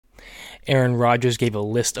Aaron Rodgers gave a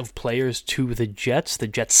list of players to the Jets. The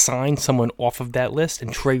Jets signed someone off of that list,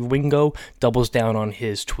 and Trey Wingo doubles down on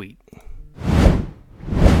his tweet.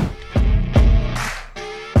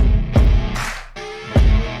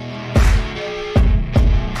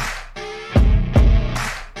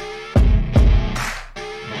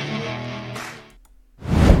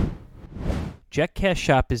 JetCast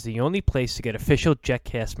Shop is the only place to get official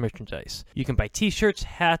JetCast merchandise. You can buy t-shirts,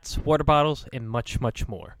 hats, water bottles, and much, much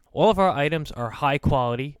more. All of our items are high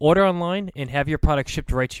quality. Order online and have your product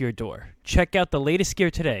shipped right to your door. Check out the latest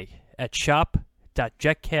gear today at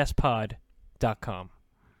shop.jetcastpod.com.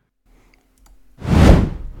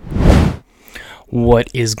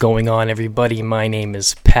 What is going on, everybody? My name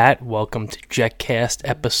is Pat. Welcome to JetCast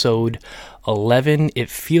episode 11. It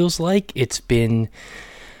feels like it's been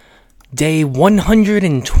day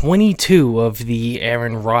 122 of the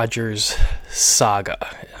Aaron Rodgers saga.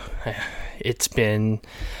 It's been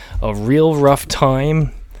a real rough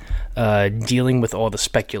time dealing with all the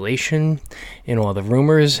speculation and all the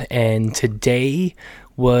rumors, and today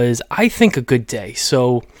was, I think, a good day.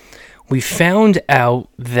 So we found out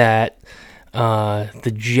that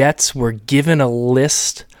the Jets were given a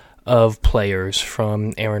list of players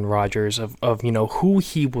from Aaron Rodgers of who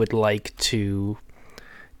he would like to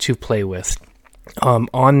play with.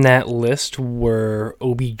 On that list were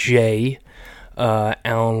OBJ,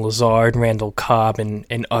 Allen Lazard, Randall Cobb,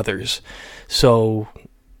 and others. So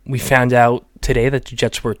we found out today that the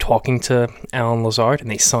Jets were talking to Allen Lazard, and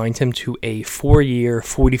they signed him to a 4-year,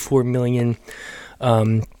 $44 million,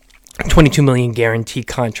 $22 million guaranteed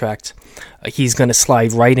contract. He's going to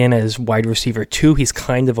slide right in as wide receiver 2. He's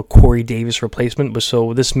kind of a Corey Davis replacement, but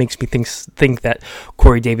so this makes me think that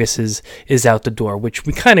Corey Davis is out the door, which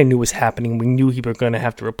we kind of knew was happening. We knew he were going to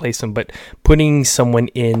have to replace him, but putting someone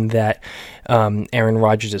in that Aaron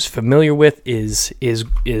Rodgers is familiar with is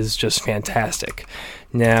just fantastic.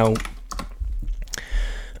 Now,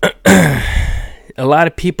 a lot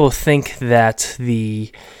of people think that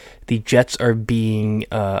the Jets are being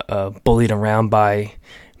bullied around by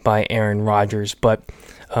Aaron Rodgers, but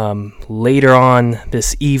later on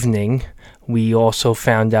this evening, we also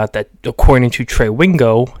found out that according to Trey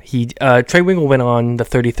Wingo, Trey Wingo went on the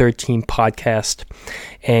 33rd Team podcast,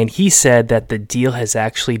 and he said that the deal has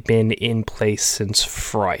actually been in place since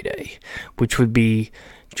Friday, which would be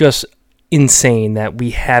just insane that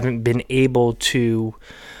we haven't been able to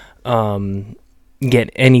get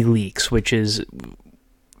any leaks, which is,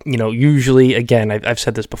 usually, again, I've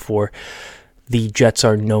said this before, the Jets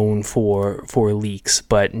are known for leaks,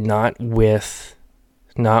 but not with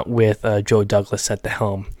Joe Douglas at the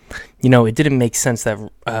helm. It didn't make sense that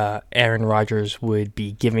Aaron Rodgers would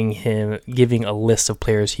be giving a list of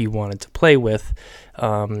players he wanted to play with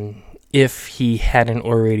if he hadn't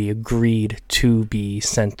already agreed to be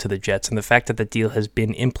sent to the Jets. And the fact that the deal has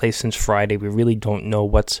been in place since Friday, we really don't know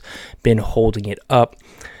what's been holding it up.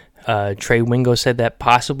 Trey Wingo said that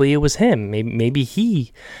possibly it was him. Maybe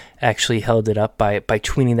he actually held it up by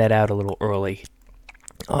tweeting that out a little early.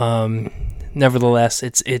 Nevertheless,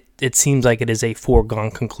 it seems like it is a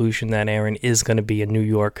foregone conclusion that Aaron is going to be a New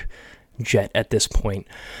York Jet at this point.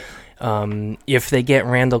 If they get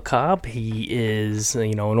Randall Cobb, he is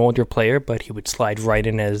an older player, but he would slide right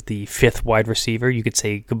in as the 5th wide receiver. You could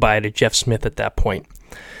say goodbye to Jeff Smith at that point.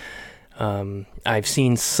 I've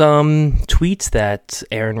seen some tweets that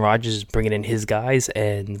Aaron Rodgers is bringing in his guys,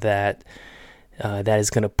 and that is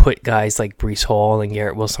going to put guys like Breece Hall and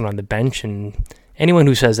Garrett Wilson on the bench. And anyone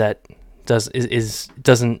who says that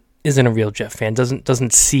isn't a real Jet fan.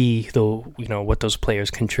 Doesn't see what those players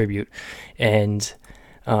contribute and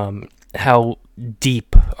how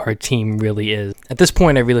deep our team really is. At this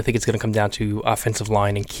point, I really think it's going to come down to offensive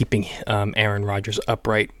line and keeping Aaron Rodgers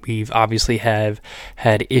upright. We've obviously had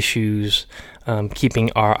issues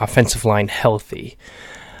keeping our offensive line healthy.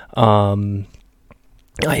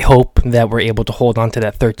 I hope that we're able to hold on to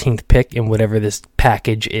that 13th pick in whatever this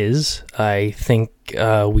package is. I think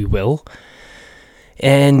we will.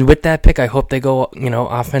 And with that pick, I hope they go,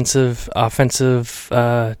 offensive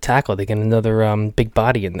tackle. They get another big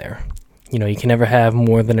body in there. You can never have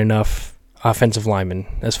more than enough offensive linemen,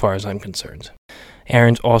 as far as I'm concerned.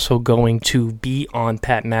 Aaron's also going to be on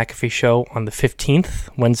Pat McAfee show on the 15th,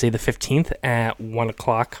 Wednesday the 15th at 1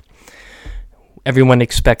 o'clock. Everyone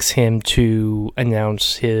expects him to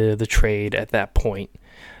announce the trade at that point.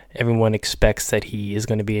 Everyone expects that he is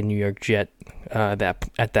going to be a New York Jet at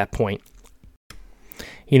that point.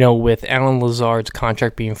 With Allen Lazard's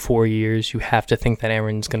contract being 4 years, you have to think that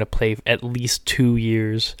Aaron's going to play at least 2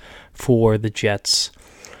 years for the Jets.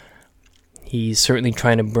 He's certainly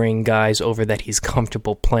trying to bring guys over that he's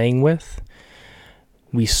comfortable playing with.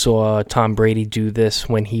 We saw Tom Brady do this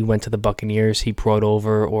when he went to the Buccaneers. He brought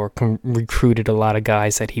over or recruited a lot of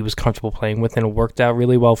guys that he was comfortable playing with, and it worked out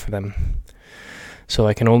really well for them. So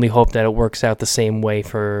I can only hope that it works out the same way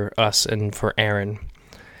for us and for Aaron.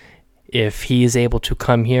 If he is able to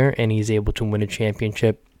come here and he's able to win a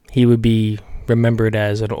championship, he would be remembered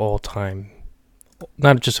as an all-time,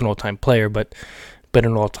 not just an all-time player, but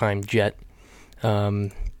an all-time Jet.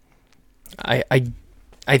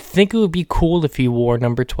 I think it would be cool if he wore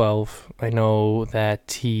number 12. I know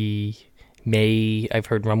that I've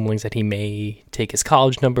heard rumblings that he may take his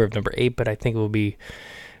college number of number 8, but I think it would be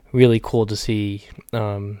really cool to see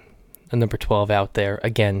a number 12 out there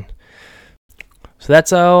again. So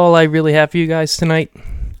that's all I really have for you guys tonight.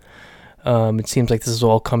 It seems like this is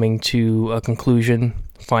all coming to a conclusion,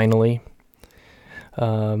 finally.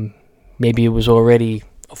 Maybe it was already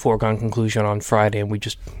a foregone conclusion on Friday, and we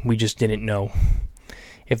just didn't know.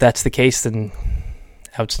 If that's the case, then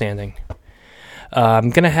outstanding.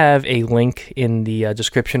 I'm going to have a link in the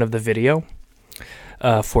description of the video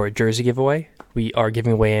for a jersey giveaway. We are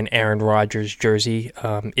giving away an Aaron Rodgers jersey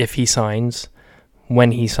if he signs,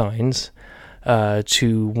 when he signs,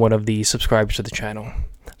 to one of the subscribers to the channel.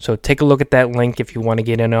 So take a look at that link if you want to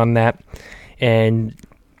get in on that. And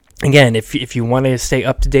again, if you want to stay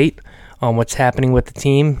up to date on what's happening with the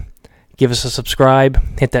team, give us a subscribe,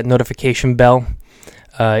 hit that notification bell.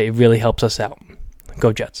 It really helps us out.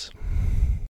 Go Jets.